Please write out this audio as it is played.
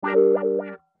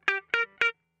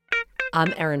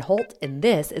I'm Erin Holt, and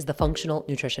this is the Functional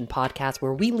Nutrition Podcast,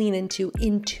 where we lean into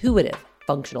intuitive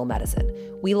functional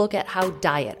medicine. We look at how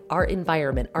diet, our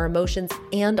environment, our emotions,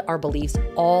 and our beliefs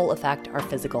all affect our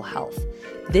physical health.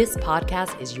 This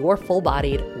podcast is your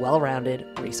full-bodied,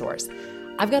 well-rounded resource.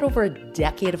 I've got over a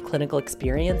decade of clinical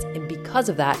experience, and because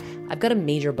of that, I've got a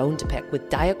major bone to pick with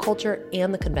diet culture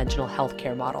and the conventional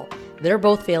healthcare model. They're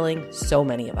both failing so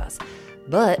many of us.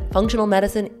 But functional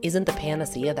medicine isn't the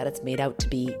panacea that it's made out to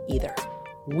be either.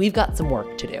 We've got some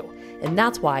work to do, and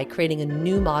that's why creating a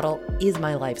new model is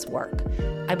my life's work.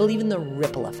 I believe in the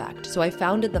ripple effect, so I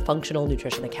founded the Functional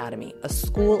Nutrition Academy, a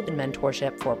school and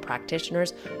mentorship for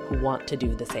practitioners who want to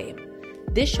do the same.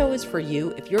 This show is for you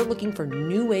if you're looking for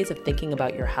new ways of thinking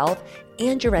about your health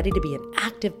and you're ready to be an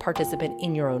active participant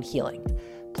in your own healing.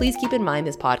 Please keep in mind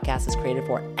this podcast is created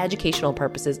for educational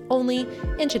purposes only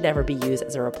and should never be used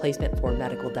as a replacement for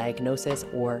medical diagnosis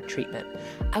or treatment.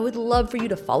 I would love for you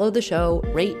to follow the show,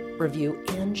 rate, review,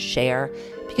 and share,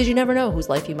 because you never know whose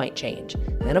life you might change.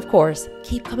 And of course,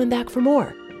 keep coming back for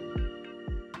more.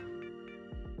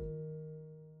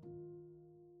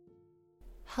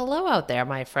 Hello out there,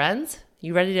 my friends.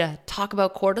 You ready to talk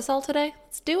about cortisol today?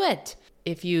 Let's do it.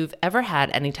 If you've ever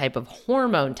had any type of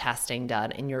hormone testing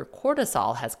done and your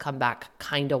cortisol has come back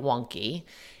kind of wonky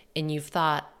and you've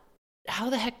thought, how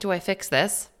the heck do I fix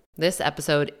this? This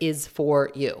episode is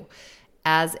for you.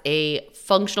 As a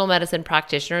functional medicine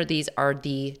practitioner, these are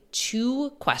the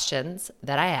 2 questions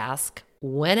that I ask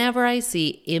whenever I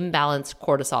see imbalanced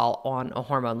cortisol on a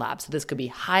hormone lab. So this could be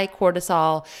high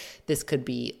cortisol, this could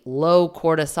be low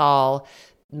cortisol.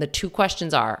 The 2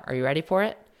 questions are you ready for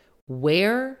it?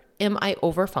 Where am I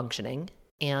overfunctioning,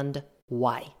 and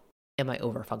why am I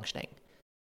overfunctioning?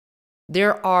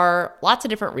 There are lots of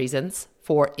different reasons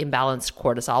for imbalanced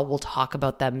cortisol. We'll talk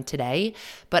about them today.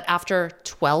 But after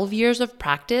 12 years of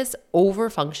practice,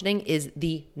 overfunctioning is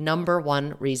the number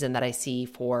 1 reason that I see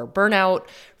for burnout,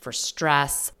 for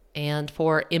stress, and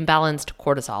for imbalanced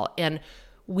cortisol. And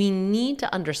we need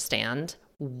to understand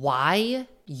why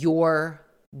you're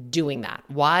doing that,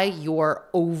 why you're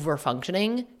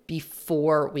overfunctioning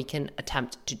before we can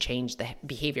attempt to change the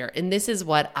behavior. And this is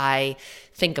what I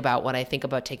think about when I think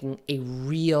about taking a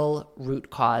real root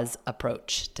cause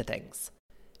approach to things.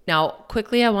 Now,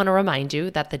 quickly, I want to remind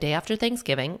you that the day after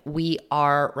Thanksgiving, we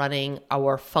are running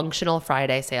our Functional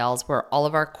Friday sales where all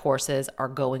of our courses are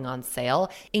going on sale,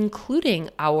 including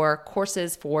our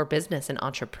courses for business and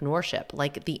entrepreneurship,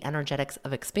 like the Energetics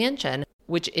of Expansion,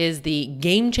 which is the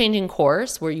game-changing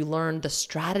course where you learn the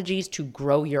strategies to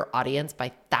grow your audience by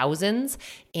thousands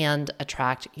and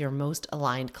attract your most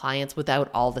aligned clients without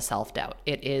all the self-doubt.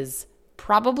 It is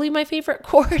probably my favorite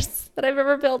course that I've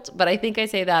ever built, but I think I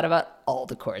say that about all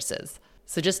the courses.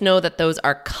 So just know that those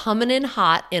are coming in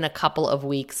hot in a couple of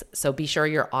weeks, so be sure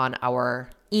you're on our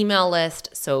email list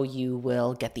so you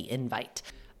will get the invite.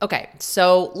 Okay,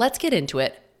 so let's get into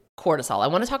it. Cortisol. I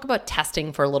want to talk about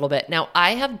testing for a little bit. Now,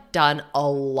 I have done a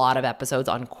lot of episodes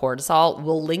on cortisol.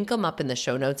 We'll link them up in the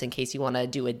show notes in case you want to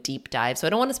do a deep dive. So I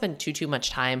don't want to spend too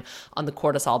much time on the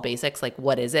cortisol basics. Like,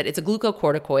 what is it? It's a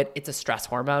glucocorticoid. It's a stress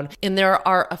hormone. And there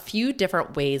are a few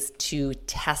different ways to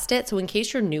test it. So in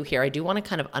case you're new here, I do want to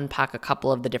kind of unpack a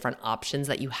couple of the different options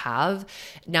that you have.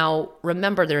 Now,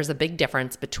 remember, there's a big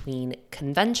difference between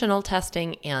conventional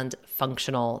testing and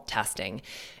functional testing.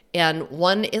 And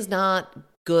one is not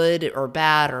good or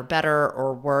bad or better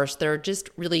or worse. They're just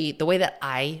really, the way that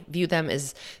I view them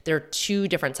is they're 2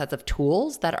 different sets of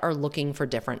tools that are looking for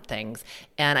different things.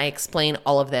 And I explain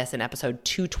all of this in episode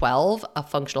 212, A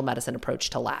Functional Medicine Approach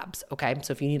to Labs. Okay,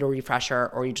 so if you need a refresher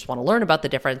or you just want to learn about the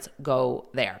difference, go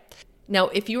there. Now,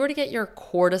 if you were to get your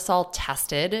cortisol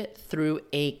tested through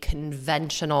a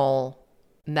conventional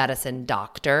medicine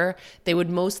doctor, they would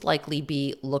most likely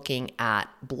be looking at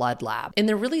blood lab. And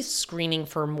they're really screening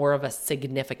for more of a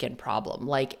significant problem,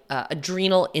 like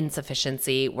adrenal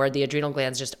insufficiency, where the adrenal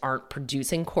glands just aren't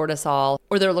producing cortisol,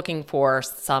 or they're looking for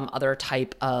some other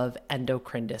type of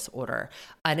endocrine disorder.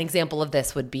 An example of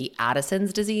this would be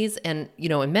Addison's disease. And,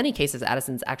 in many cases,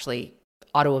 Addison's actually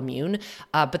autoimmune,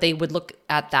 but they would look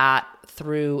at that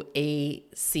through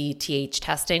ACTH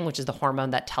testing, which is the hormone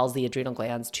that tells the adrenal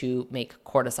glands to make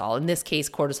cortisol. In this case,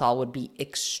 cortisol would be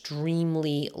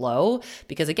extremely low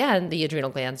because, again, the adrenal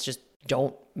glands just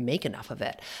don't make enough of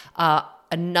it.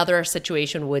 Another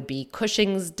situation would be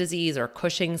Cushing's disease or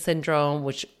Cushing syndrome,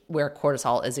 where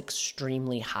cortisol is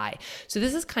extremely high. So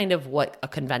this is kind of what a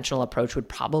conventional approach would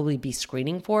probably be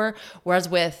screening for, whereas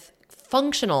with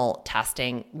functional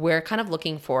testing, we're kind of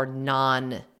looking for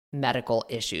non-medical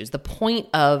issues. The point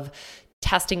of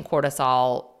testing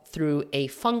cortisol through a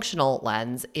functional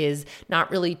lens is not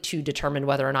really to determine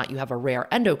whether or not you have a rare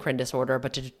endocrine disorder,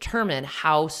 but to determine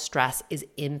how stress is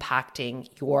impacting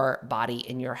your body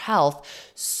and your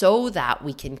health so that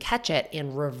we can catch it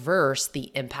and reverse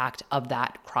the impact of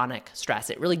that chronic stress.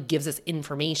 It really gives us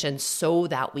information so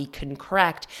that we can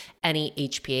correct any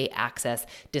HPA axis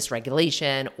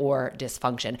dysregulation or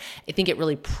dysfunction. I think it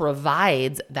really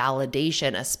provides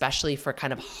validation, especially for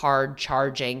kind of hard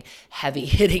charging, heavy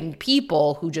hitting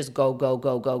people who just go, go,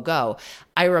 go, go, go.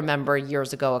 I remember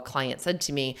years ago, a client said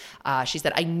to me, she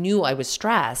said, I knew I was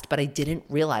stressed, but I didn't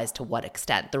realize to what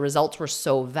extent. The results were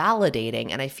so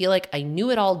validating. And I feel like I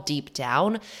knew it all deep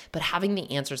down, but having the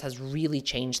answers has really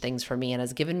changed things for me and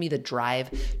has given me the drive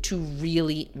to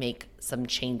really make some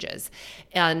changes.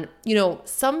 And,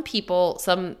 some people,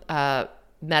 some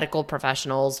medical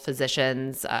professionals,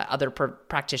 physicians, other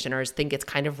practitioners think it's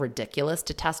kind of ridiculous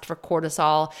to test for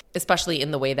cortisol, especially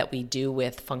in the way that we do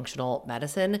with functional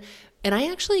medicine. And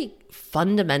I actually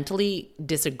fundamentally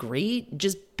disagree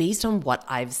just based on what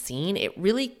I've seen. It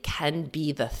really can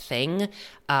be the thing,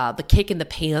 the kick in the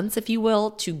pants, if you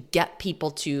will, to get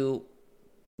people to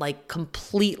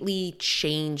completely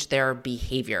change their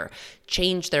behavior,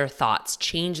 change their thoughts,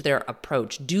 change their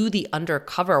approach, do the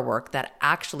undercover work that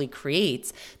actually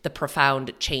creates the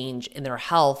profound change in their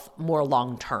health more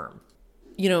long term.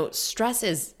 Stress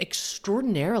is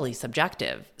extraordinarily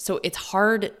subjective. So it's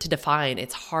hard to define,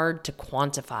 it's hard to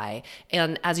quantify.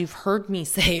 And as you've heard me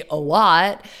say a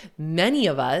lot, many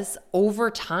of us over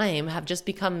time have just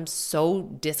become so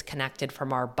disconnected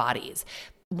from our bodies.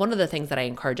 One of the things that I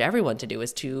encourage everyone to do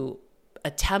is to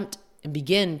attempt and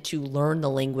begin to learn the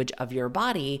language of your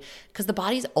body, because the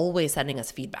body's always sending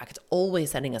us feedback. It's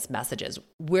always sending us messages.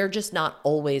 We're just not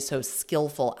always so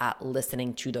skillful at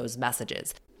listening to those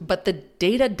messages. But the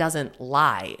data doesn't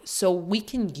lie. So we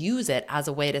can use it as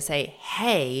a way to say,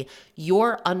 hey,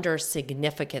 you're under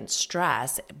significant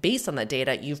stress. Based on the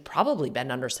data, you've probably been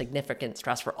under significant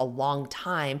stress for a long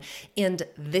time. And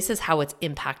this is how it's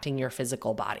impacting your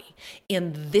physical body.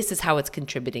 And this is how it's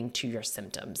contributing to your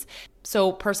symptoms.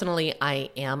 So personally, I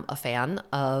am a fan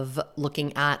of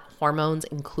looking at hormones,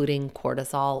 including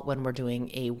cortisol, when we're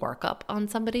doing a workup on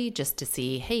somebody, just to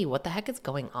see, hey, what the heck is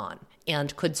going on?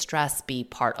 And could stress be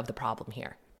part of the problem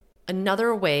here?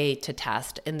 Another way to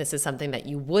test, and this is something that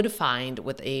you would find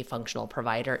with a functional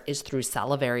provider, is through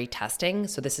salivary testing.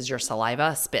 So this is your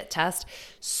saliva spit test.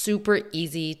 Super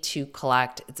easy to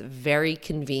collect. It's very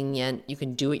convenient. You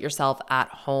can do it yourself at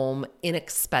home,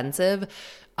 inexpensive.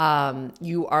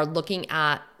 You are looking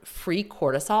at free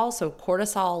cortisol. So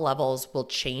cortisol levels will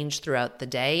change throughout the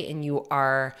day, and you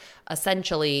are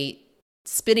essentially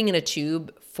spitting in a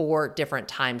tube 4 different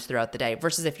times throughout the day,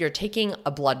 versus if you're taking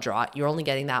a blood draw, you're only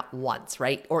getting that once,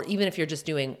 right? Or even if you're just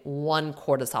doing one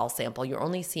cortisol sample, you're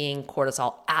only seeing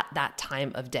cortisol at that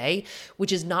time of day,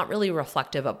 which is not really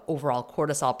reflective of overall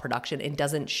cortisol production and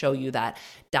doesn't show you that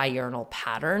diurnal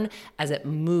pattern as it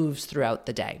moves throughout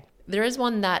the day. There is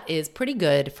one that is pretty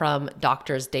good from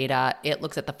doctors' data. It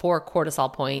looks at the 4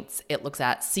 cortisol points. It looks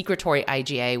at secretory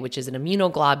IgA, which is an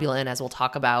immunoglobulin, as we'll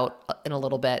talk about in a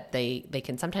little bit. They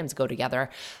can sometimes go together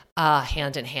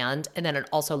hand in hand. And then it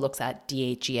also looks at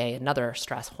DHEA, another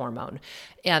stress hormone.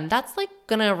 And that's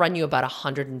going to run you about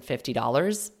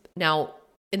 $150. Now,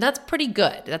 and that's pretty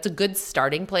good. That's a good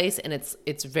starting place, and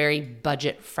it's very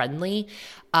budget friendly.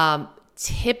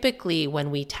 Typically,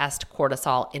 when we test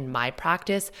cortisol in my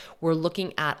practice, we're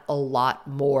looking at a lot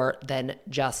more than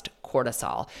just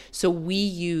cortisol. So we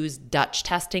use Dutch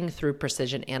testing through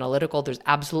Precision Analytical. There's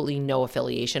absolutely no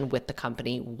affiliation with the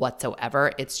company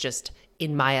whatsoever. It's just,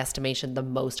 in my estimation, the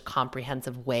most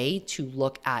comprehensive way to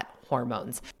look at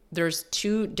hormones. There's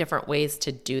 2 different ways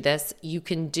to do this. You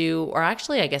can do, or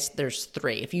actually, I guess there's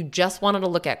 3. If you just wanted to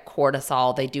look at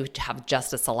cortisol, they do have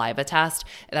just a saliva test.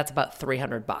 And that's about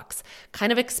 $300.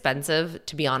 Kind of expensive,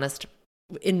 to be honest,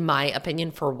 in my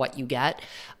opinion, for what you get.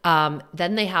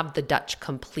 Then they have the Dutch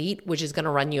Complete, which is going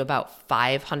to run you about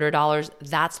 $500.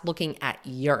 That's looking at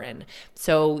urine.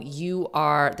 So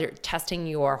they're testing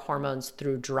your hormones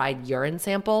through dried urine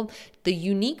sample. The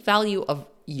unique value of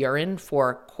urine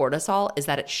for cortisol is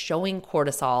that it's showing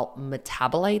cortisol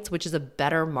metabolites, which is a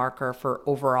better marker for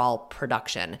overall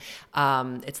production.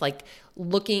 It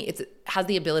has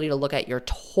the ability to look at your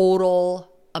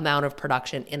total amount of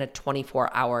production in a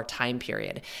 24-hour time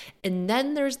period. And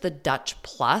then there's the Dutch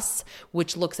Plus,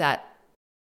 which looks at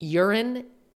urine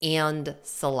and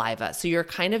saliva. So you're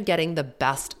kind of getting the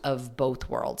best of both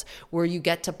worlds, where you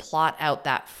get to plot out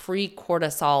that free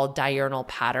cortisol diurnal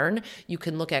pattern. You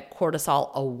can look at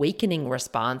cortisol awakening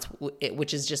response,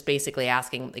 which is just basically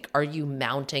asking, are you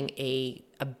mounting a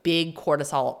a big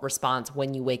cortisol response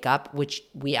when you wake up, which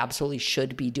we absolutely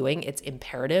should be doing. It's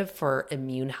imperative for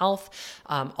immune health.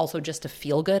 Also just to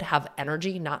feel good, have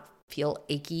energy, not feel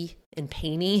achy and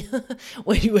painy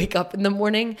when you wake up in the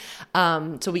morning.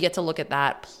 So we get to look at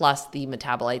that plus the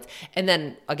metabolites. And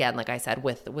then again, like I said,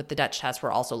 with the Dutch test,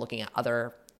 we're also looking at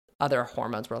other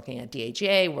hormones. We're looking at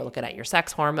DHEA, we're looking at your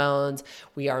sex hormones,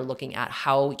 we are looking at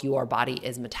how your body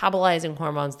is metabolizing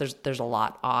hormones. There's a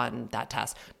lot on that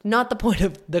test. Not the point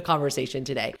of the conversation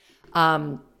today.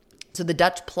 So the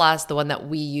Dutch Plus, the one that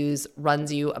we use,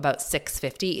 runs you about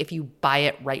 $650. If you buy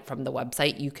it right from the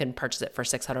website, you can purchase it for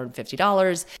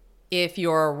 $650. If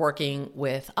you're working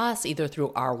with us, either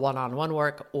through our one-on-one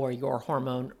work or your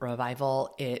hormone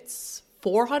revival, it's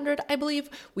 $400, I believe.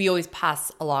 We always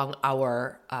pass along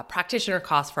our practitioner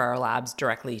costs for our labs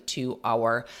directly to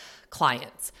our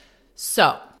clients.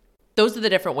 So those are the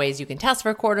different ways you can test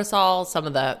for cortisol, some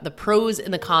of the pros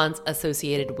and the cons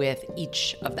associated with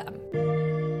each of them.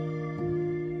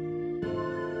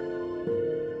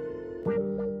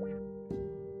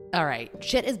 All right,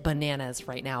 shit is bananas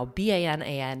right now,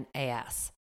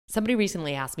 BANANAS. Somebody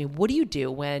recently asked me, what do you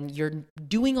do when you're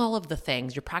doing all of the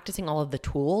things, you're practicing all of the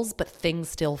tools, but things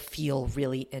still feel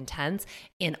really intense?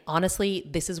 And honestly,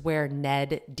 this is where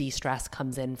Ned De-Stress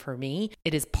comes in for me.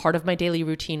 It is part of my daily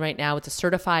routine right now. It's a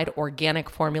certified organic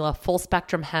formula, full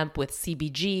spectrum hemp with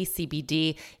CBG,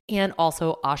 CBD, and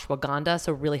also ashwagandha.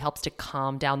 So it really helps to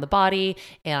calm down the body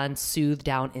and soothe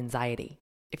down anxiety.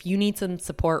 If you need some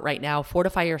support right now,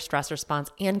 fortify your stress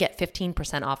response and get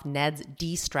 15% off Ned's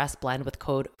De-Stress Blend with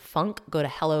code FUNK. Go to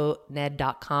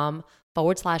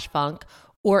helloned.com/funk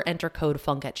or enter code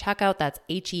FUNK at checkout. That's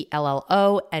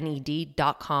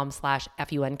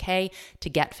HELLONED.com/FUNK to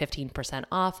get 15%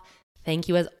 off. Thank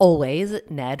you as always,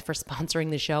 Ned, for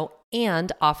sponsoring the show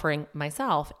and offering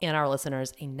myself and our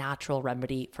listeners a natural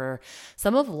remedy for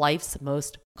some of life's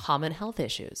most common health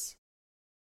issues.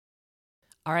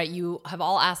 All right, you have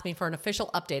all asked me for an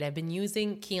official update. I've been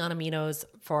using Kion Aminos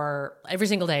for every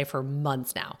single day for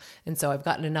months now. And so I've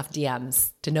gotten enough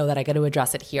DMs to know that I got to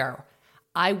address it here.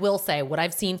 I will say what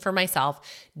I've seen for myself,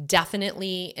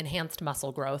 definitely enhanced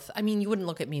muscle growth. I mean, you wouldn't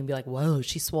look at me and be like, whoa,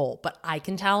 she's swole, but I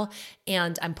can tell.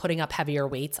 And I'm putting up heavier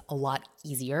weights a lot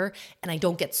easier and I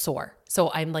don't get sore.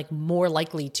 So I'm like more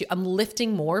likely to, I'm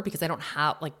lifting more because I don't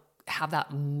have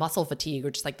that muscle fatigue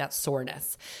or just like that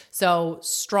soreness. So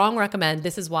strong recommend.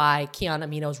 This is why Kion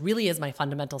Aminos really is my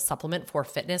fundamental supplement for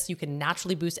fitness. You can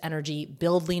naturally boost energy,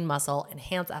 build lean muscle,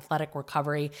 enhance athletic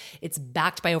recovery. It's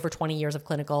backed by over 20 years of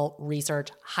clinical research,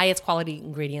 highest quality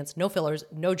ingredients, no fillers,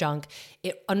 no junk.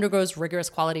 It undergoes rigorous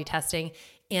quality testing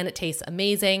and it tastes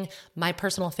amazing. My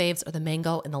personal faves are the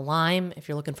mango and the lime. If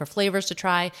you're looking for flavors to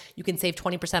try, you can save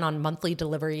 20% on monthly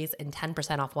deliveries and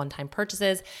 10% off one-time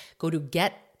purchases. Go to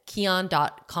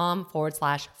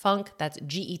getkion.com/funk. That's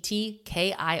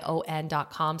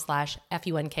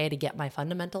GETKION.com/FUNK to get my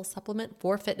fundamental supplement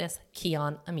for fitness,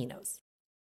 Kion Aminos.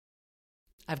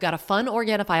 I've got a fun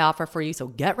Organifi offer for you, so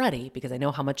get ready because I know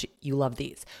how much you love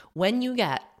these. When you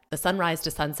get the Sunrise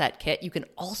to Sunset kit, you can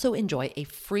also enjoy a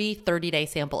free 30-day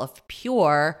sample of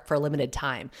Pure for a limited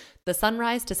time. The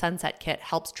Sunrise to Sunset kit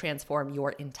helps transform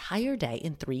your entire day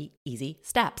in 3 easy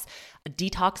steps. A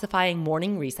detoxifying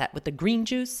morning reset with the green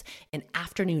juice, an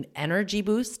afternoon energy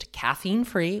boost,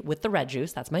 caffeine-free with the red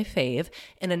juice, that's my fave,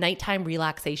 and a nighttime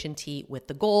relaxation tea with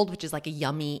the gold, which is like a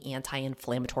yummy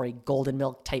anti-inflammatory golden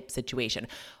milk type situation.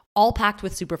 All packed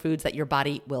with superfoods that your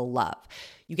body will love.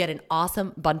 You get an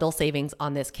awesome bundle savings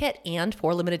on this kit, and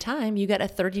for a limited time, you get a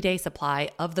 30-day supply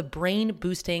of the Brain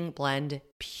Boosting Blend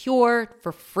Pure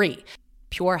for free.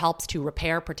 Pure helps to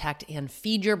repair, protect, and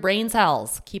feed your brain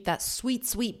cells. Keep that sweet,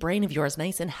 sweet brain of yours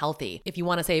nice and healthy. If you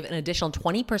want to save an additional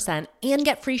 20% and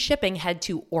get free shipping, head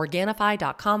to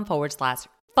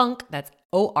Organifi.com/funk. That's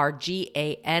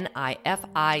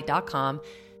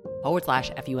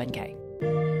ORGANIFI.com/FUNK.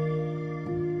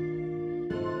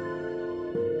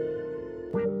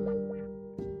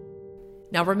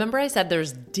 Now, remember I said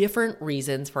there's different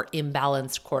reasons for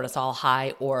imbalanced cortisol,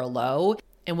 high or low.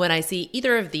 And when I see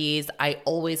either of these, I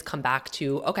always come back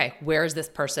to, okay, where is this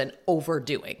person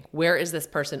overdoing? Where is this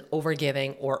person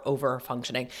overgiving or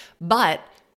overfunctioning? But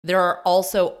there are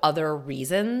also other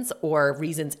reasons or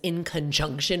reasons in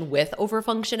conjunction with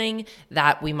overfunctioning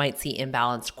that we might see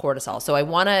imbalanced cortisol. So I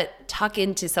want to tuck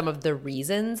into some of the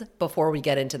reasons before we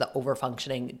get into the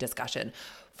overfunctioning discussion.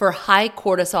 For high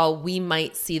cortisol, we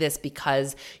might see this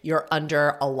because you're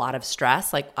under a lot of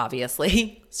stress. Like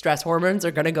obviously, stress hormones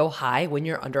are going to go high when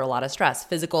you're under a lot of stress,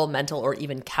 physical, mental, or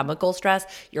even chemical stress.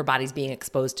 Your body's being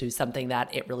exposed to something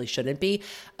that it really shouldn't be.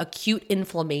 Acute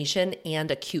inflammation and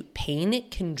acute pain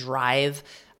can drive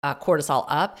cortisol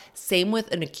up. Same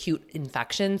with an acute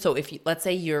infection. So if let's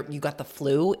say you got the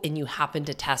flu and you happen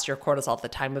to test your cortisol at the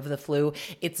time of the flu,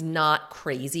 it's not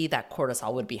crazy that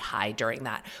cortisol would be high during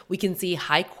that. We can see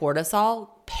high cortisol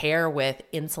pair with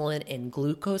insulin and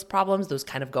glucose problems. Those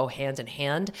kind of go hand in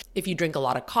hand. If you drink a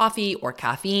lot of coffee or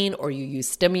caffeine or you use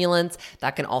stimulants,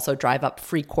 that can also drive up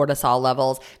free cortisol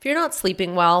levels. If you're not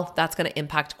sleeping well, that's going to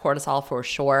impact cortisol for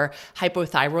sure.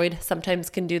 Hypothyroid sometimes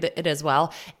can do it as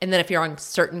well. And then if you're on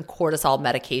certain cortisol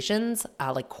medications,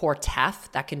 like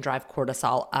Cortef, that can drive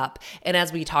cortisol up. And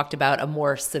as we talked about, a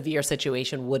more severe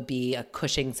situation would be a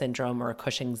Cushing syndrome or a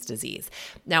Cushing's disease.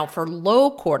 Now, for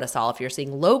low cortisol, if you're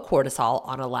seeing low cortisol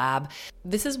on a lab,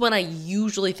 this is when I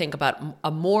usually think about a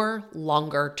more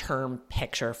longer term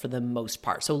picture for the most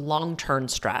part. So long-term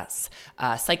stress,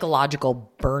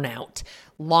 psychological burnout,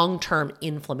 long-term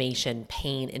inflammation,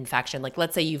 pain, infection. Like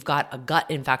let's say you've got a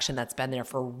gut infection that's been there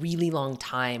for a really long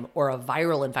time, or a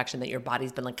viral infection that your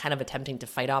body's been like kind of attempting to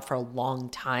fight off for a long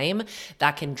time,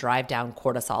 that can drive down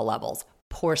cortisol levels.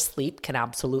 Poor sleep can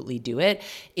absolutely do it.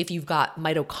 If you've got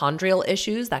mitochondrial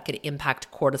issues, that could impact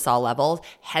cortisol levels.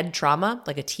 Head trauma,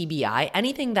 like a TBI,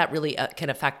 anything that really can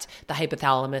affect the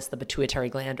hypothalamus, the pituitary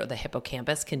gland, or the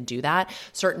hippocampus can do that.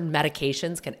 Certain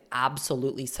medications can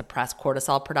absolutely suppress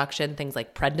cortisol production, things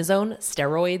like prednisone,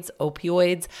 steroids,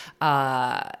 opioids,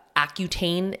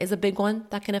 Accutane is a big one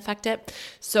that can affect it.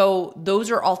 So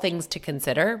those are all things to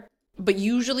consider. But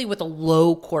usually with a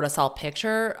low cortisol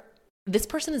picture, this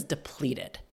person is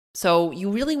depleted. So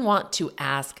you really want to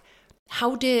ask,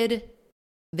 how did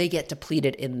they get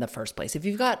depleted in the first place? If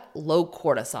you've got low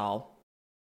cortisol,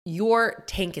 your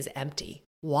tank is empty.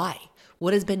 Why?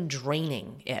 What has been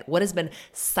draining it? What has been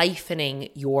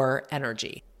siphoning your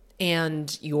energy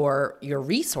and your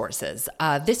resources?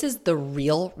 This is the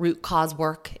real root cause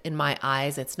work in my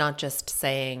eyes. It's not just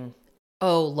saying,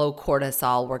 oh, low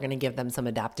cortisol, we're going to give them some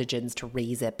adaptogens to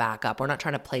raise it back up. We're not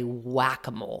trying to play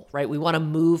whack-a-mole, right? We want to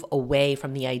move away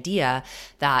from the idea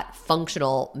that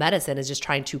functional medicine is just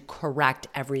trying to correct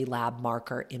every lab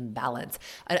marker imbalance.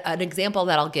 An example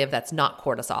that I'll give that's not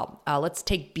cortisol, let's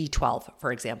take B12,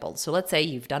 for example. So let's say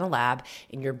you've done a lab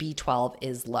and your B12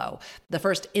 is low. The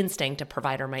first instinct a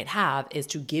provider might have is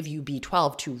to give you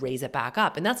B12 to raise it back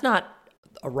up. And that's not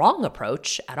a wrong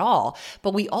approach at all,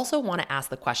 but we also want to ask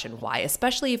the question why,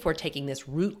 especially if we're taking this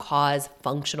root cause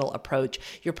functional approach.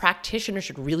 Your practitioner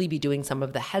should really be doing some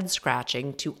of the head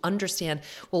scratching to understand,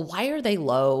 well, why are they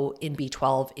low in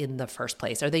B12 in the first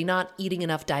place? Are they not eating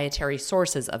enough dietary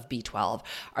sources of B12?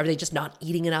 Are they just not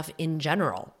eating enough in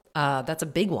general? That's a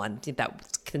big one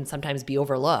that can sometimes be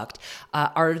overlooked.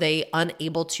 Are they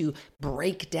unable to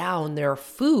break down their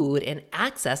food and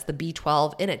access the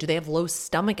B12 in it? Do they have low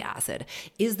stomach acid?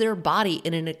 Is their body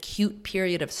in an acute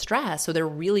period of stress, so they're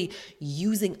really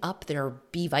using up their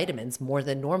B vitamins more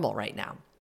than normal right now?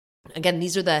 Again,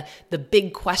 these are the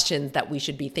big questions that we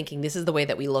should be thinking. This is the way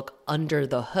that we look under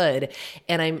the hood.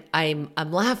 And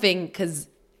I'm laughing because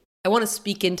I want to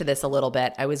speak into this a little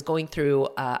bit. I was going through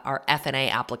our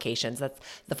FNA applications. That's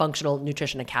the Functional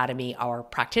Nutrition Academy, our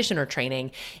practitioner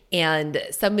training. And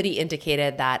somebody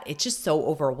indicated that it's just so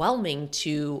overwhelming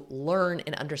to learn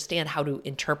and understand how to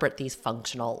interpret these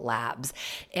functional labs.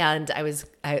 And I was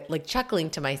like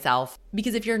chuckling to myself,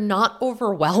 because if you're not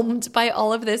overwhelmed by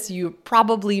all of this, you're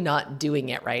probably not doing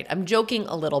it right. I'm joking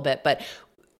a little bit, but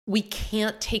we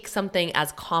can't take something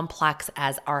as complex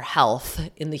as our health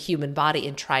in the human body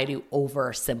and try to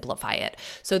oversimplify it.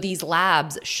 So these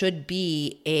labs should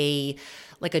be a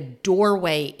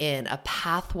doorway in, a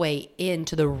pathway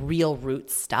into the real root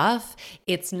stuff.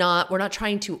 We're not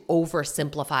trying to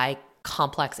oversimplify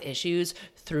complex issues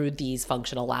through these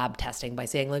functional lab testing by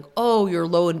saying like, oh, you're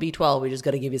low in B12, we just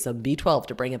got to give you some B12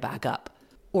 to bring it back up.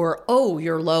 Or, oh,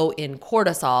 you're low in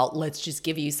cortisol, let's just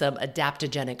give you some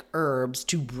adaptogenic herbs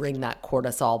to bring that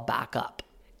cortisol back up.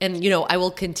 And, I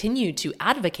will continue to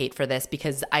advocate for this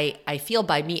because I feel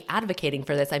by me advocating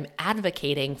for this, I'm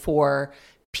advocating for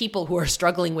people who are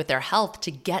struggling with their health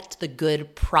to get the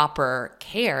good, proper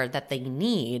care that they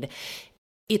need.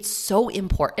 it's so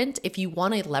important if you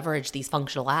want to leverage these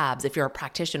functional labs. If you're a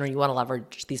practitioner, you want to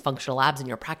leverage these functional labs in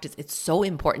your practice, it's so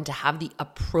important to have the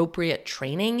appropriate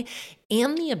training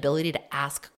and the ability to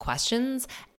ask questions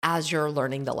as you're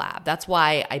learning the lab. That's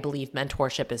why I believe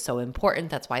mentorship is so important.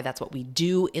 That's why that's what we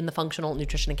do in the Functional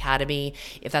Nutrition Academy.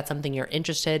 If that's something you're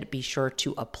interested, be sure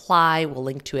to apply. We'll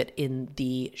link to it in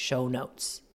the show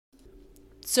notes.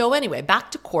 So anyway, back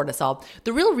to cortisol.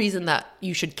 The real reason that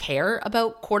you should care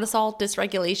about cortisol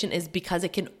dysregulation is because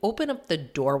it can open up the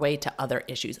doorway to other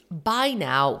issues. By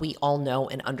now, we all know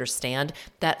and understand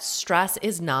that stress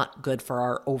is not good for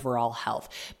our overall health.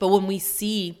 But when we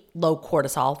see low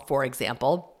cortisol, for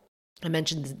example, I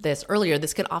mentioned this earlier,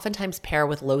 this can oftentimes pair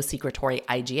with low secretory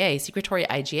IgA. Secretory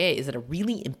IgA is a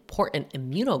really important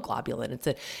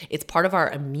immunoglobulin. It's part of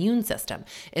our immune system.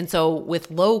 And so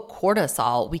with low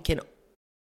cortisol, we can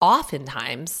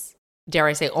oftentimes, dare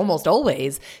I say almost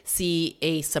always, see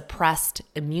a suppressed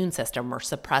immune system or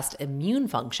suppressed immune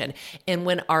function. And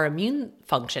when our immune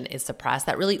function is suppressed,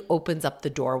 that really opens up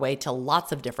the doorway to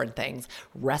lots of different things: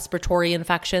 respiratory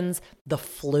infections, the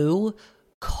flu,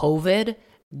 COVID,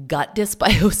 gut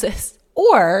dysbiosis,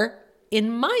 or in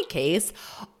my case,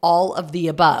 all of the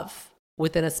above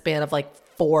within a span of like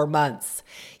 4 months.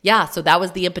 Yeah, so that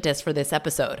was the impetus for this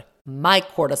episode. My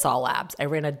cortisol labs. I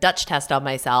ran a Dutch test on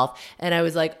myself and I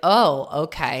was like, oh,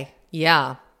 okay,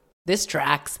 yeah, this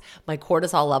tracks. My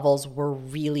cortisol levels were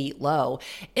really low.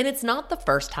 And it's not the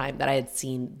first time that I had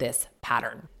seen this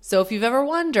pattern. So if you've ever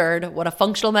wondered what a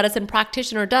functional medicine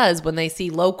practitioner does when they see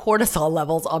low cortisol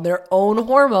levels on their own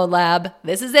hormone lab,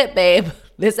 this is it, babe.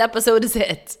 This episode is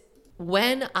it.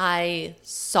 When I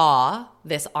saw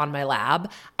this on my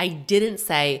lab, I didn't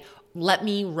say, let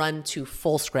me run to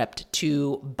Fullscript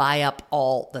to buy up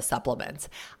all the supplements.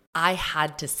 I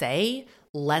had to say,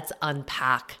 let's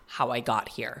unpack how I got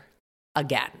here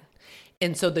again.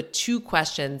 And so the two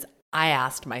questions I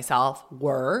asked myself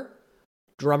were,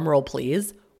 drumroll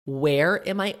please, where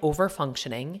am I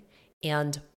overfunctioning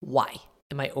and why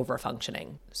am I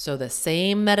overfunctioning? So the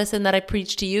same medicine that I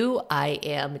preach to you, I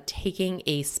am taking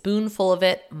a spoonful of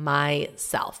it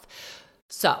myself.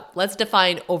 So let's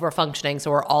define overfunctioning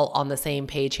so we're all on the same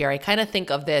page here. I kind of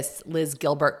think of this Liz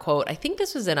Gilbert quote. I think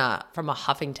this was from a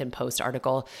Huffington Post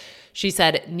article. She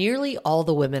said, nearly all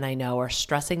the women I know are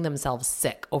stressing themselves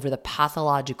sick over the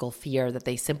pathological fear that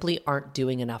they simply aren't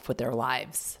doing enough with their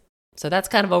lives. So that's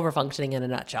kind of overfunctioning in a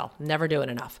nutshell, never doing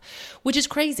enough, which is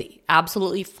crazy,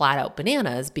 absolutely flat out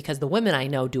bananas, because the women I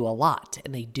know do a lot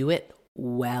and they do it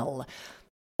well.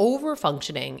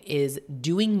 Overfunctioning is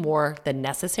doing more than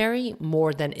necessary,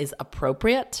 more than is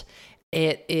appropriate.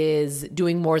 It is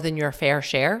doing more than your fair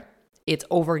share. It's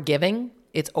overgiving,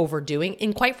 it's overdoing,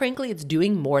 and quite frankly, it's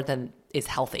doing more than is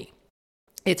healthy.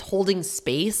 It's holding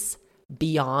space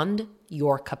beyond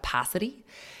your capacity.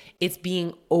 It's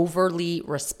being overly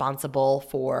responsible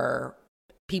for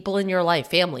people in your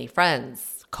life, family,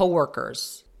 friends,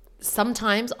 coworkers.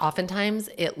 Oftentimes,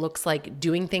 it looks like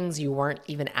doing things you weren't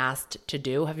even asked to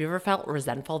do. Have you ever felt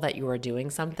resentful that you were doing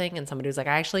something and somebody was like,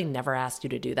 I actually never asked you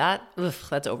to do that? Ugh,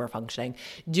 that's overfunctioning.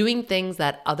 Doing things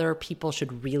that other people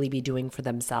should really be doing for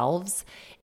themselves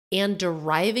and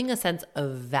deriving a sense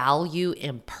of value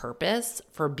and purpose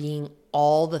for being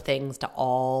all the things to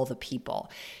all the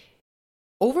people.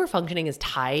 Overfunctioning is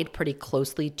tied pretty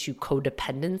closely to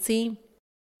codependency.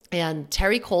 And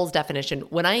Terry Cole's definition,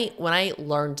 when I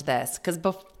learned this, because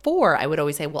before I would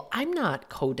always say, well, I'm not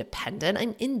codependent,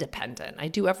 I'm independent. I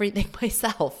do everything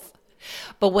myself.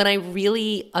 But when I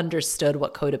really understood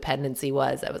what codependency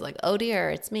was, I was like, oh dear,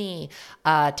 it's me.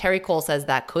 Terry Cole says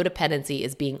that codependency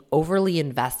is being overly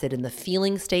invested in the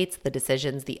feeling states, the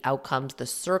decisions, the outcomes, the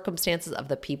circumstances of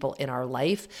the people in our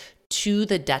life to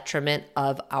the detriment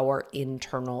of our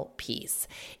internal peace.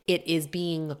 It is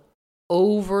being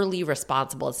overly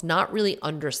responsible. It's not really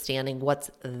understanding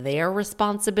what's their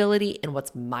responsibility and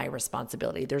what's my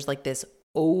responsibility. There's like this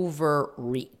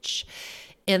overreach.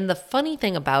 And the funny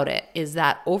thing about it is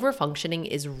that overfunctioning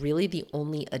is really the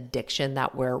only addiction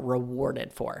that we're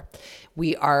rewarded for.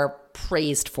 We are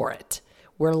praised for it.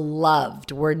 We're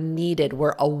loved, we're needed,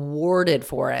 we're awarded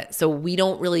for it. So we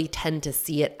don't really tend to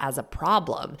see it as a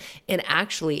problem. And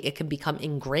actually, it can become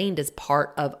ingrained as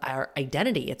part of our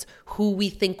identity. It's who we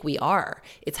think we are.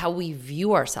 It's how we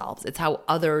view ourselves. It's how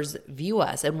others view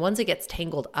us. And once it gets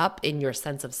tangled up in your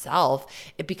sense of self,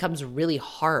 it becomes really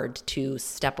hard to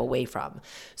step away from.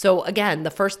 So again,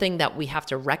 the first thing that we have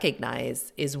to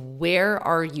recognize is, where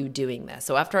are you doing this?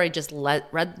 So after I just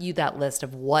read you that list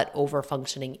of what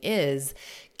overfunctioning is,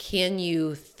 can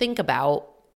you think about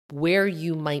where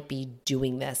you might be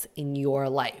doing this in your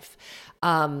life?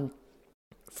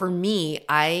 For me,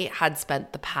 I had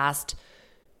spent the past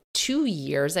 2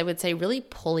 years, I would say, really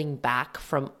pulling back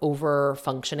from over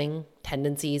functioning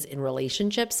tendencies in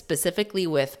relationships, specifically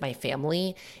with my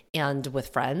family and with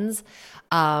friends.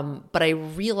 But I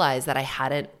realized that I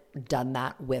hadn't done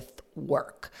that with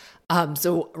work.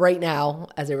 So right now,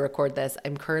 as I record this,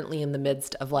 I'm currently in the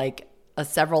midst of like a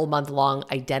several month long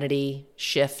identity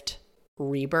shift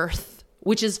rebirth,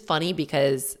 which is funny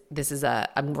because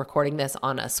I'm recording this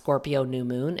on a Scorpio new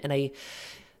moon, and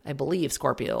I believe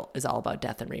Scorpio is all about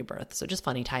death and rebirth. So just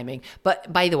funny timing.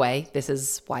 But by the way, this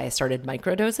is why I started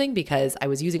microdosing, because I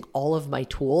was using all of my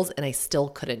tools and I still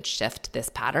couldn't shift this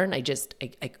pattern.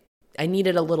 I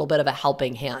needed a little bit of a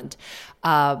helping hand.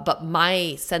 But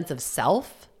my sense of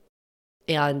self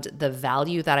and the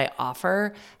value that I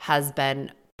offer has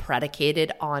been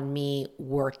predicated on me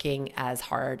working as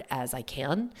hard as I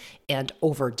can and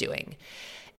overdoing.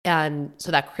 And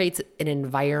so that creates an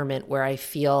environment where I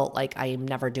feel like I am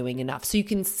never doing enough. So you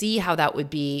can see how that would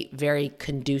be very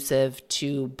conducive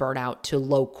to burnout, to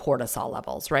low cortisol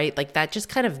levels, right? Like that just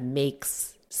kind of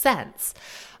makes sense.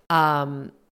 I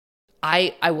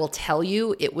will tell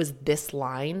you, it was this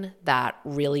line that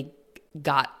really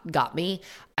got me.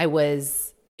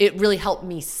 It really helped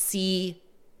me see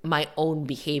my own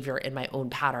behavior and my own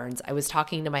patterns. I was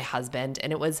talking to my husband,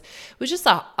 and it was just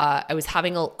I was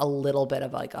having a little bit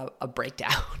of like a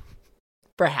breakdown,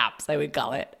 perhaps I would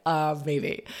call it.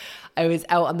 Maybe I was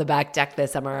out on the back deck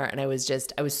this summer, and I was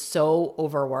so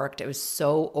overworked. I was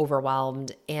so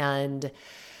overwhelmed, and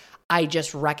I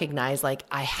just recognized like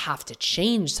I have to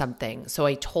change something. So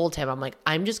I told him, I'm like,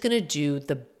 I'm just going to do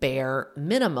the bare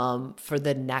minimum for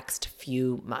the next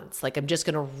few months. Like I'm just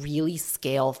going to really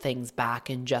scale things back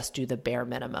and just do the bare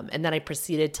minimum. And then I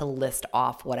proceeded to list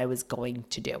off what I was going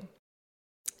to do.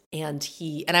 And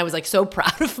I was like so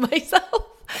proud of myself.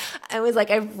 I was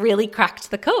like, I've really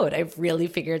cracked the code. I've really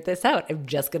figured this out. I'm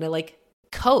just going to like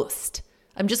coast.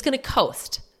 I'm just going to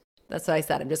coast. That's what I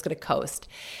said. I'm just going to coast.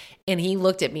 And he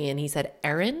looked at me and he said,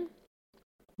 Erin,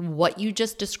 what you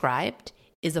just described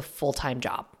is a full-time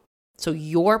job. So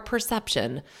your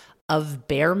perception of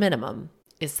bare minimum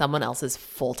is someone else's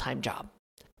full-time job.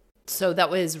 So that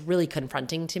was really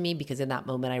confronting to me, because in that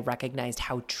moment I recognized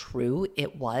how true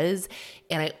it was.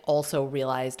 And I also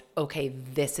realized, okay,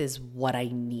 this is what I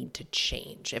need to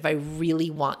change. If I really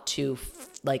want to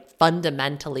like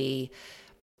fundamentally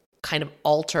kind of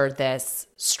alter this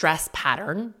stress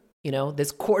pattern,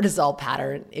 this cortisol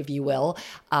pattern, if you will,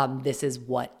 this is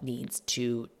what needs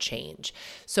to change.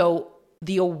 So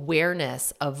the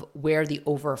awareness of where the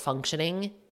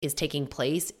overfunctioning is taking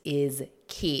place is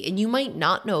key. And you might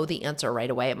not know the answer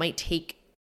right away. It might take,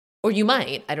 or you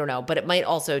might, I don't know, but it might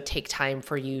also take time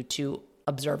for you to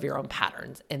observe your own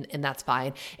patterns, and that's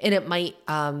fine. And it might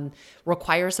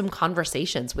require some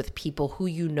conversations with people who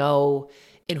you know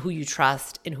and who you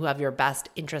trust and who have your best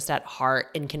interest at heart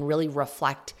and can really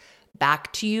reflect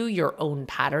back to you your own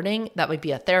patterning. That might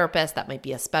be a therapist, that might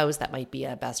be a spouse, that might be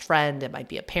a best friend, it might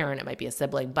be a parent, it might be a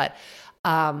sibling. But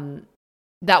I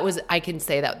can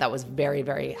say that was very,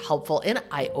 very helpful and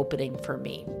eye-opening for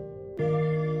me.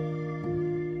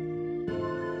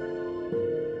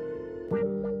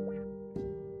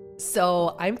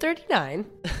 So I'm 39.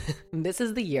 This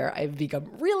is the year I've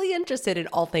become really interested in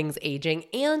all things aging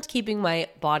and keeping my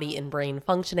body and brain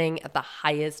functioning at the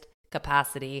highest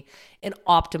capacity and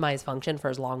optimize function for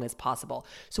as long as possible.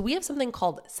 So we have something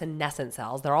called senescent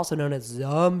cells. They're also known as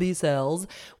zombie cells,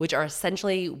 which are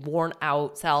essentially worn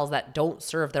out cells that don't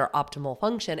serve their optimal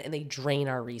function, and they drain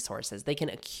our resources. They can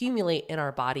accumulate in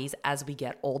our bodies as we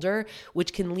get older,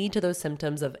 which can lead to those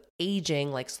symptoms of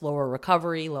aging, like slower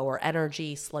recovery, lower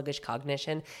energy, sluggish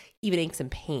cognition, even aches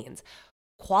and pains.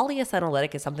 Qualia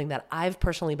Senolytic is something that I've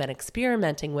personally been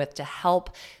experimenting with to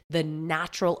help the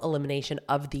natural elimination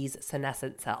of these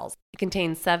senescent cells. It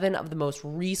contains 7 of the most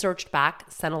researched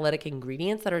back senolytic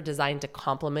ingredients that are designed to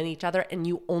complement each other, and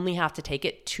you only have to take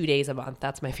it 2 days a month.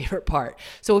 That's my favorite part.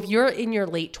 So if you're in your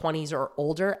late 20s or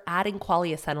older, adding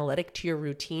Qualia Senolytic to your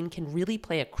routine can really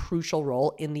play a crucial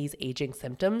role in these aging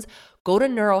symptoms. Go to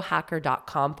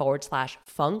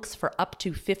neurohacker.com/funks for up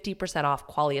to 50% off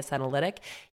Qualia Senolytic.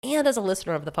 And as a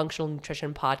listener of the Functional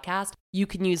Nutrition Podcast, you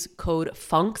can use code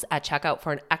FUNKS at checkout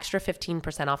for an extra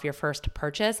 15% off your first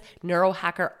purchase.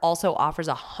 Neurohacker also offers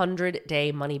a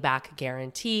 100-day money-back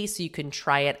guarantee, so you can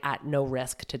try it at no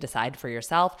risk to decide for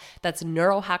yourself. That's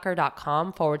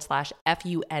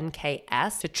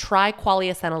neurohacker.com/FUNKS to try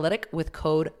Qualia Senolytic with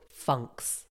code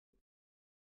FUNKS.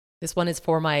 This one is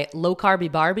for my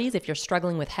low-carby Barbies. If you're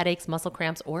struggling with headaches, muscle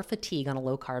cramps, or fatigue on a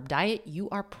low-carb diet, you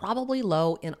are probably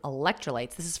low in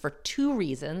electrolytes. This is for two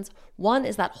reasons. One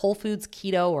is that whole foods,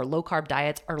 keto, or low-carb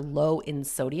diets are low in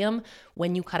sodium.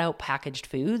 When you cut out packaged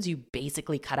foods, you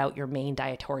basically cut out your main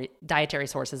dietary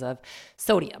sources of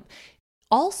sodium.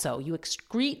 Also, you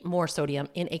excrete more sodium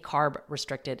in a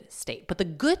carb-restricted state. But the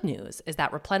good news is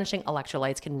that replenishing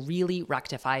electrolytes can really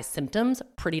rectify symptoms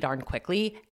pretty darn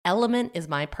quickly. Element is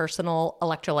my personal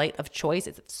electrolyte of choice.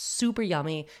 It's super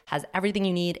yummy, has everything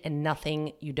you need and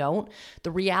nothing you don't.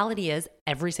 The reality is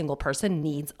every single person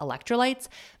needs electrolytes,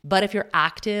 but if you're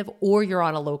active or you're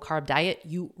on a low-carb diet,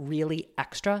 you really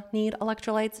extra need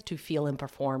electrolytes to feel and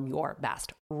perform your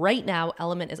best. Right now,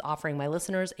 Element is offering my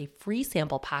listeners a free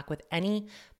sample pack with any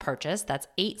purchase. That's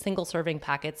 8 single-serving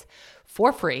packets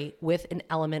for free with an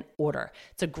Element order.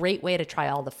 It's a great way to try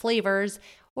all the flavors,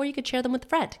 or you could share them with a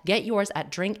friend. Get yours at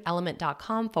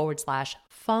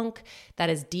drinkelement.com/funk. That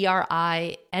is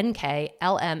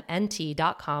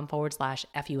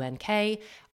DRINKLMNT.com/FUNK.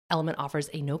 Element offers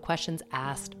a no questions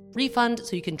asked refund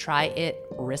so you can try it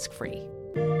risk-free.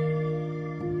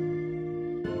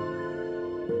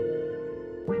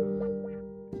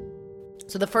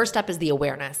 So the first step is the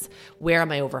awareness. Where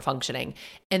am I overfunctioning?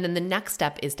 And then the next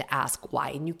step is to ask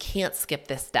why. And you can't skip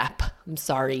this step, I'm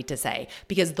sorry to say,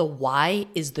 because the why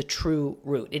is the true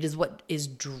root. It is what is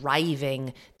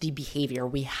driving the behavior.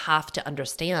 We have to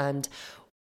understand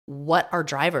what our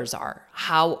drivers are,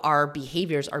 how our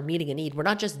behaviors are meeting a need. We're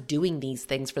not just doing these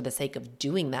things for the sake of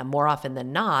doing them. More often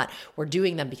than not, we're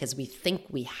doing them because we think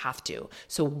we have to.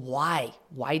 So why?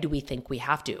 Why do we think we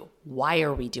have to? Why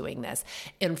are we doing this?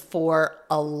 And for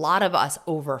a lot of us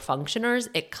overfunctioners,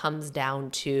 it comes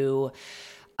down to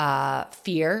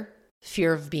fear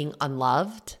of being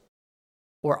unloved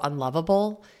or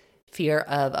unlovable, fear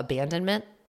of abandonment,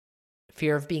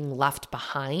 fear of being left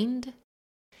behind.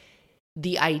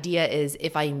 The idea is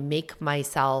if I make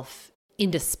myself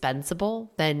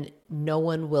indispensable, then no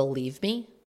one will leave me.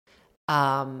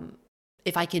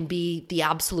 If I can be the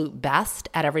absolute best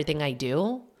at everything I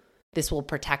do, this will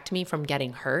protect me from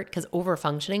getting hurt, because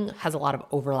overfunctioning has a lot of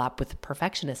overlap with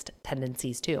perfectionist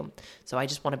tendencies too. So I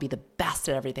just want to be the best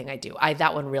at everything I do. I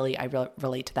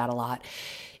relate to that a lot.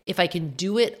 If I can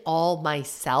do it all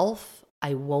myself,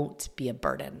 I won't be a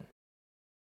burden.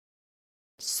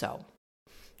 So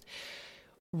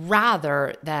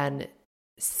rather than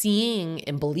seeing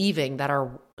and believing that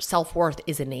our self-worth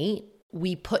is innate,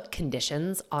 we put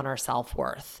conditions on our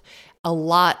self-worth. A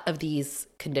lot of these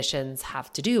conditions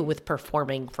have to do with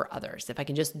performing for others. If I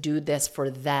can just do this for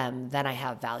them, then I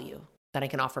have value. Then I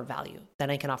can offer value. Then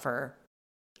I can offer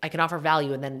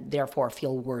value and then therefore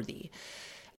feel worthy.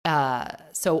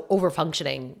 So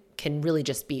overfunctioning can really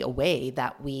just be a way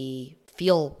that we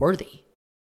feel worthy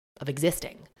of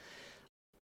existing.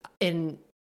 And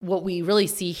what we really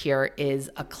see here is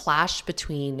a clash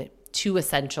between two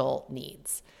essential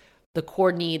needs: the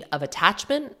core need of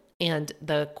attachment and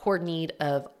the core need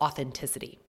of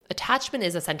authenticity. Attachment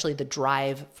is essentially the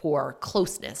drive for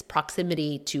closeness,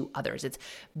 proximity to others. It's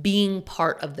being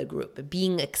part of the group,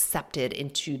 being accepted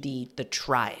into the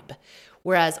tribe.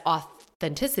 Whereas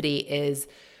authenticity is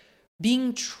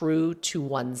being true to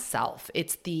oneself.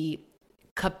 It's the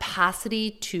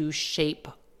capacity to shape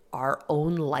our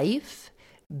own life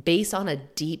based on a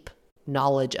deep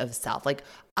knowledge of self. Like,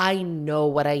 I know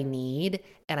what I need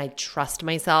and I trust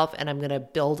myself, and I'm going to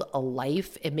build a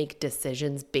life and make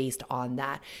decisions based on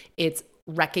that. It's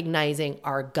recognizing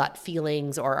our gut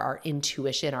feelings or our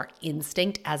intuition, our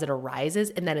instinct as it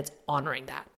arises, and then it's honoring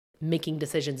that, making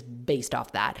decisions based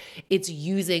off that. It's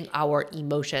using our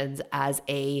emotions as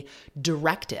a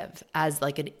directive, as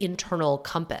like an internal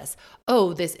compass.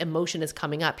 Oh, this emotion is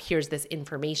coming up. Here's this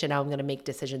information. Now I'm going to make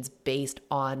decisions based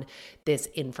on this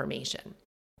information.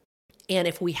 And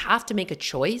if we have to make a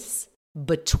choice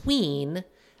between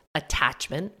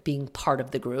attachment, being part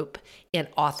of the group, and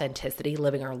authenticity,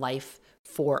 living our life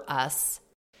for us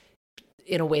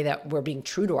in a way that we're being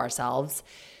true to ourselves,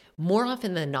 more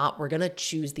often than not, we're going to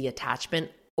choose the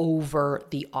attachment over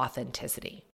the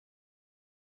authenticity.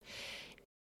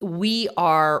 We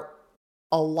are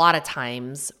a lot of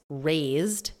times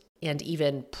raised and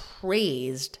even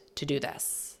praised to do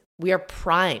this. We are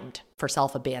primed for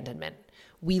self-abandonment.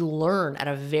 We learn at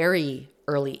a very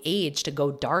early age to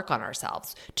go dark on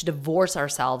ourselves, to divorce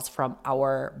ourselves from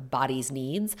our body's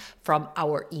needs, from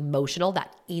our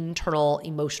that internal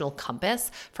emotional compass,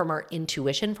 from our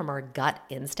intuition, from our gut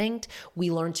instinct.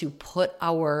 We learn to put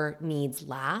our needs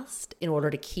last in order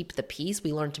to keep the peace.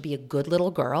 We learn to be a good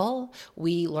little girl.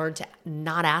 We learn to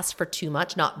not ask for too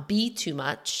much, not be too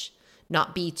much,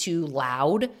 not be too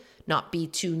loud, not be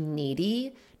too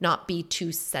needy, not be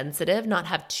too sensitive, not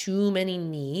have too many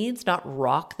needs, not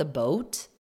rock the boat.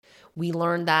 We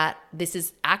learn that this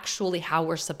is actually how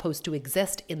we're supposed to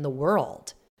exist in the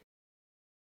world.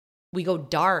 We go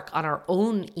dark on our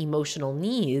own emotional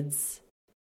needs,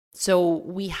 so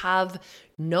we have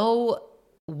no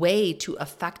way to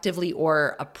effectively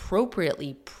or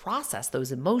appropriately process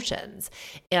those emotions.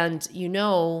 And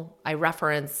I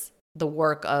reference the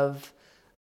work of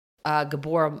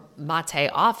Gabor Mate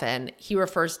often. He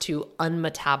refers to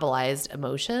unmetabolized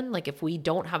emotion. Like if we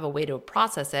don't have a way to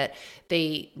process it,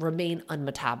 they remain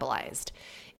unmetabolized.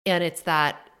 And it's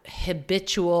that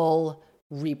habitual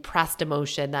repressed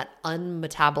emotion, that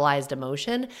unmetabolized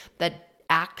emotion that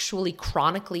actually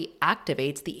chronically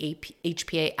activates the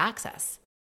HPA axis.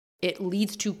 It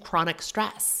leads to chronic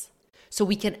stress. So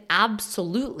we can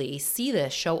absolutely see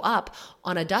this show up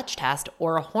on a Dutch test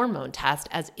or a hormone test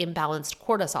as imbalanced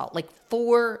cortisol, like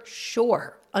for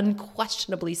sure,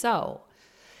 unquestionably so.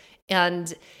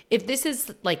 And if this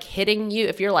is like hitting you,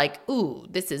 if you're like, ooh,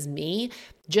 this is me,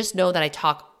 just know that I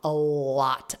talk a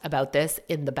lot about this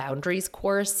in the boundaries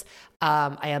course.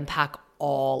 I unpack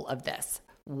all of this.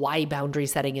 Why boundary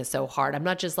setting is so hard. I'm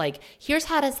not just like, here's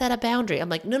how to set a boundary. I'm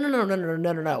like,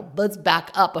 no. Let's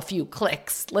back up a few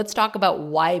clicks. Let's talk about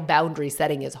why boundary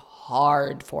setting is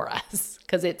hard for us,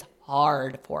 because it's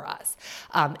hard for us.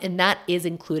 And that is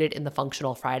included in the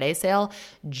Functional Friday sale,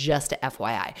 just a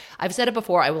FYI. I've said it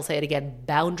before, I will say it again,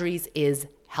 boundaries is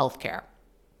healthcare.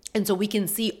 And so we can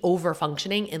see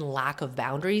overfunctioning and lack of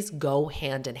boundaries go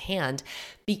hand in hand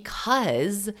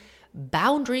because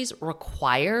boundaries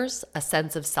requires a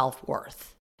sense of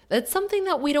self-worth. That's something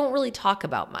that we don't really talk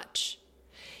about much.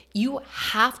 You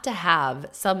have to have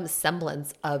some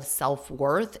semblance of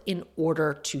self-worth in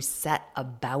order to set a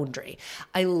boundary.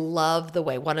 I love the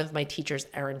way one of my teachers,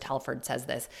 Erin Telford, says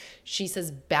this. She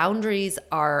says boundaries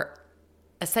are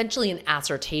essentially an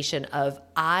assertion of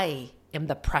I am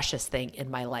the precious thing in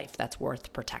my life that's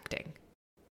worth protecting.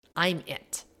 I'm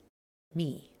it.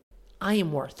 Me. I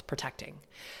am worth protecting.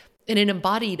 And an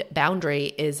embodied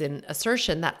boundary is an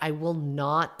assertion that I will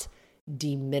not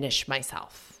diminish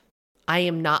myself.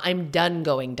 I'm done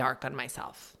going dark on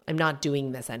myself. I'm not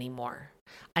doing this anymore.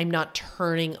 I'm not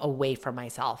turning away from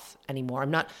myself anymore.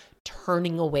 I'm not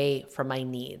turning away from my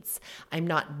needs. I'm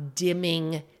not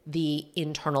dimming the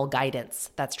internal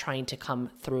guidance that's trying to come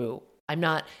through. I'm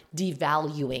not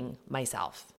devaluing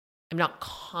myself. I'm not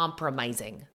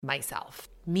compromising myself.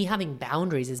 Me having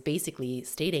boundaries is basically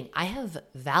stating I have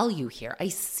value here. I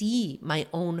see my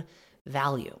own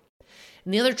value.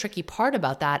 And the other tricky part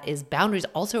about that is boundaries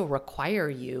also require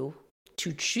you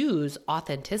to choose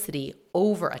authenticity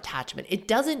over attachment. It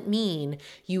doesn't mean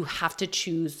you have to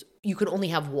choose, you can only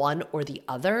have one or the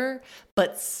other,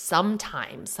 but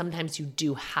sometimes you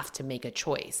do have to make a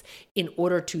choice. In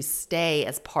order to stay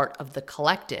as part of the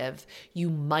collective,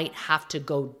 you might have to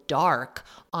go dark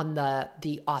on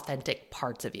the authentic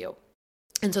parts of you.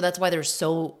 And so that's why there's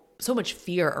so much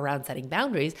fear around setting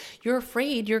boundaries. You're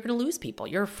afraid you're going to lose people.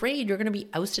 You're afraid you're going to be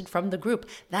ousted from the group.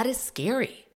 That is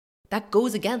scary. That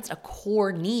goes against a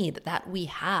core need that we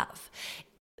have.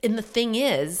 And the thing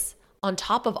is, on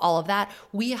top of all of that,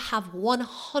 we have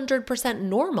 100%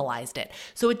 normalized it.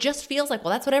 So it just feels like,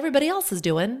 well, that's what everybody else is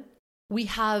doing. We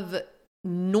have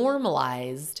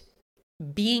normalized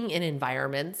being in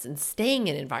environments and staying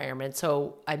in environments.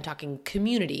 So I'm talking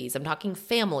communities, I'm talking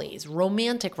families,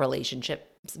 romantic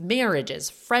relationships, marriages,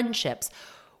 friendships,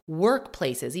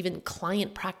 workplaces, even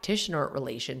client practitioner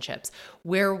relationships,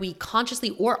 where we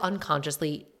consciously or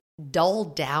unconsciously dull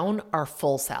down our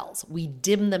full selves. We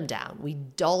dim them down. We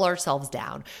dull ourselves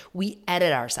down. We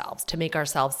edit ourselves to make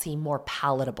ourselves seem more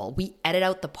palatable. We edit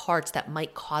out the parts that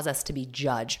might cause us to be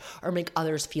judged or make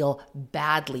others feel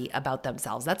badly about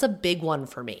themselves. That's a big one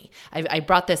for me. I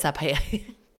brought this up.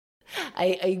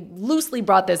 I loosely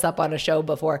brought this up on a show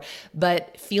before,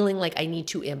 but feeling like I need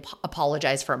to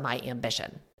apologize for my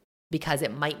ambition because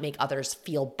it might make others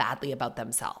feel badly about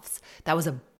themselves. That was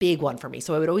a big one for me.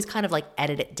 So I would always kind of like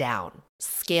edit it down,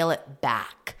 scale it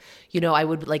back. I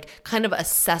would like kind of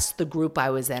assess the group I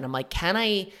was in. I'm like, can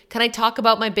I talk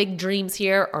about my big dreams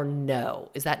here or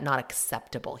no? Is that not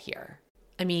acceptable here?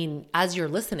 I mean, as you're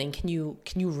listening, can you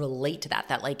relate to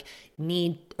that like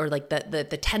need or like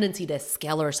the tendency to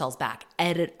scale ourselves back,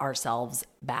 edit ourselves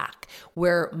back?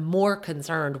 We're more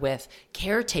concerned with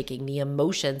caretaking the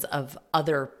emotions of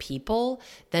other people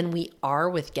than we are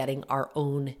with getting our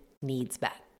own needs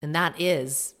met. And that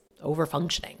is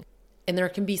overfunctioning. And there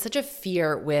can be such a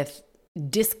fear with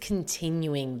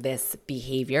discontinuing this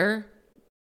behavior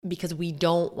because we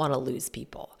don't want to lose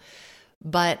people.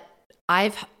 But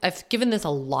I've given this a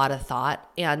lot of thought,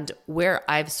 and where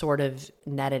I've sort of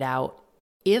netted out,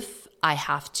 if I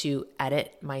have to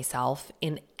edit myself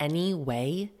in any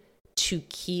way to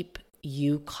keep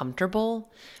you comfortable,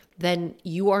 then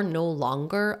you are no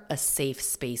longer a safe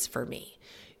space for me.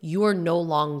 You are no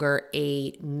longer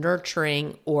a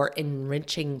nurturing or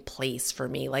enriching place for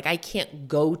me. Like, I can't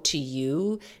go to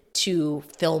you to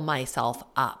fill myself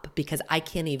up because I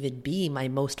can't even be my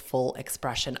most full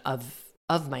expression of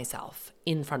myself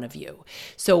in front of you.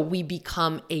 So we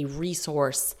become a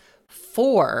resource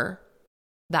for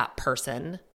that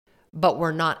person, but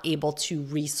we're not able to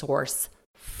resource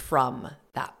from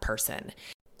that person.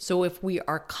 So if we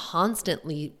are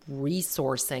constantly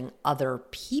resourcing other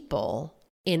people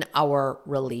in our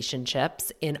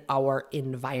relationships, in our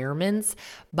environments,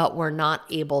 but we're not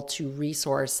able to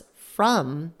resource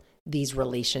from these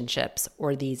relationships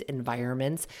or these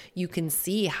environments, you can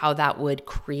see how that would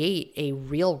create a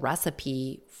real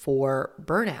recipe for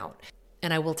burnout.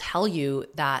 And I will tell you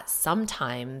that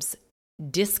sometimes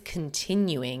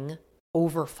discontinuing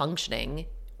overfunctioning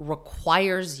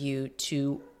requires you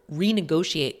to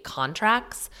renegotiate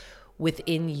contracts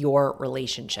within your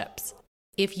relationships.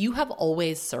 If you have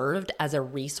always served as a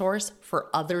resource for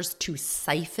others to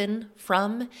siphon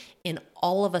from, and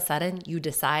all of a sudden you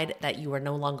decide that you are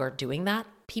no longer doing that,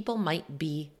 people might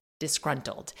be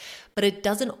disgruntled. But it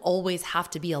doesn't always have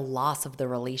to be a loss of the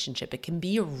relationship. It can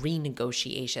be a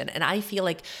renegotiation. And I feel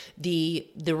like the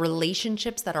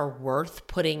relationships that are worth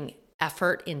putting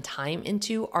effort and time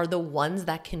into are the ones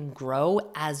that can grow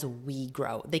as we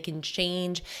grow. They can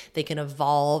change, they can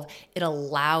evolve. It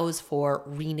allows for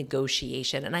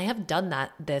renegotiation. And I have done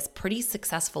this pretty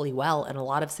successfully well in a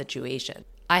lot of situations.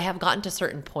 I have gotten to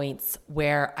certain points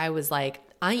where I was like,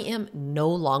 I am no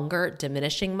longer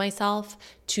diminishing myself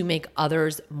to make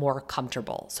others more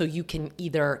comfortable. So you can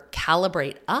either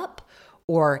calibrate up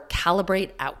or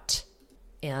calibrate out.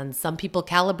 And some people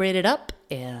calibrate it up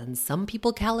and some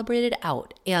people calibrate it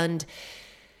out. And,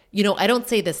 I don't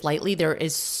say this lightly. There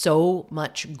is so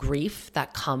much grief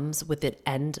that comes with the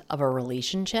end of a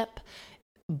relationship.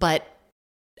 But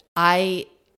I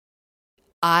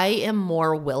am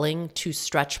more willing to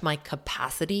stretch my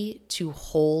capacity to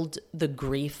hold the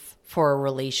grief for a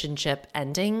relationship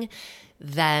ending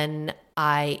than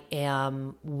I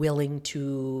am willing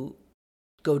to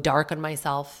go dark on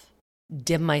myself,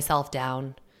 dim myself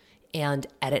down, and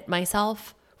edit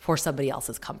myself for somebody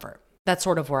else's comfort. That's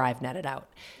sort of where I've netted out.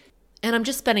 And I'm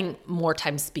just spending more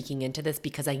time speaking into this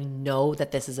because I know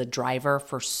that this is a driver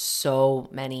for so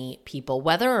many people.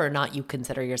 Whether or not you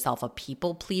consider yourself a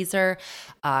people pleaser,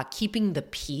 keeping the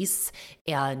peace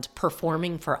and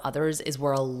performing for others is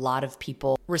where a lot of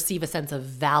people receive a sense of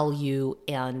value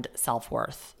and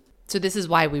self-worth. So this is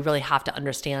why we really have to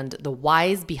understand the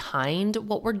whys behind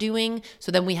what we're doing,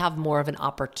 so then we have more of an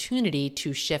opportunity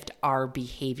to shift our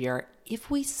behavior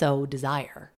if we so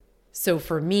desire. So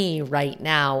for me right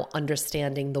now,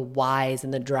 understanding the whys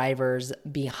and the drivers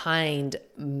behind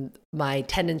my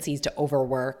tendencies to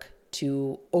overwork,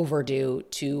 to overdo,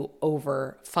 to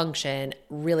overfunction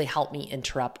really help me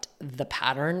interrupt the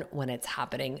pattern when it's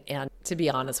happening. And to be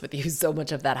honest with you, so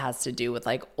much of that has to do with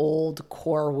like old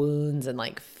core wounds and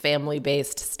like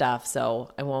family-based stuff.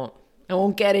 So I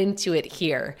won't get into it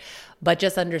here, but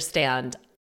just understanding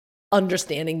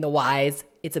the whys,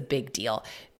 it's a big deal.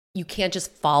 You can't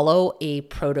just follow a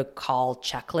protocol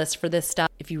checklist for this stuff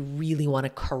if you really want to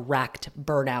correct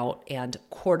burnout and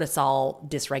cortisol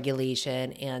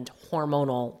dysregulation and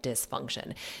hormonal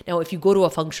dysfunction. Now, if you go to a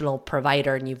functional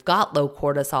provider and you've got low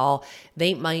cortisol,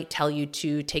 they might tell you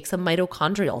to take some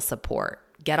mitochondrial support,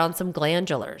 get on some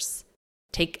glandulars,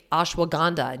 take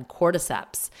ashwagandha and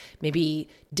cordyceps, maybe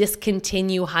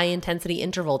discontinue high-intensity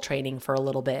interval training for a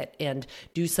little bit and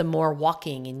do some more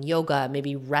walking and yoga,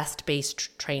 maybe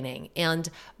rest-based training. And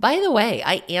by the way,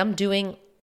 I am doing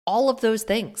all of those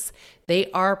things. They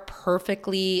are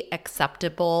perfectly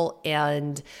acceptable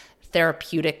and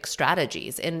therapeutic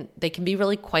strategies, and they can be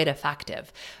really quite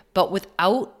effective. But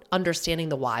without understanding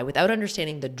the why, without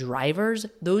understanding the drivers,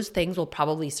 those things will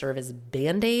probably serve as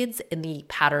band-aids and the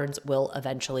patterns will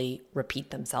eventually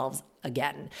repeat themselves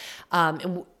again.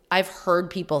 And I've heard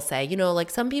people say, like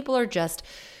some people are just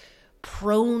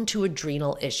prone to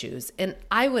adrenal issues. And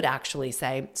I would actually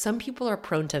say some people are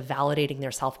prone to validating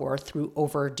their self-worth through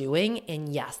overdoing.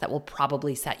 And yes, that will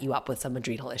probably set you up with some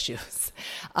adrenal issues.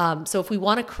 So if we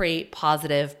want to create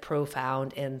positive,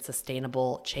 profound, and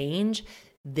sustainable change,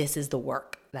 this is the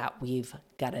work that we've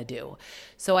got to do.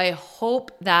 So I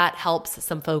hope that helps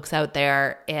some folks out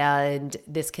there, and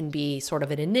this can be sort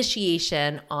of an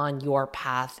initiation on your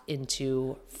path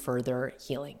into further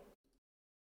healing.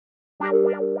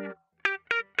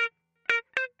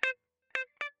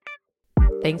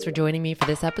 Thanks for joining me for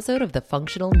this episode of the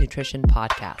Functional Nutrition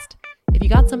Podcast. If you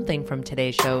got something from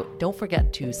today's show, don't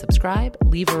forget to subscribe,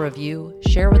 leave a review,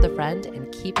 share with a friend,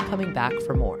 and keep coming back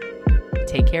for more.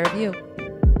 Take care of you.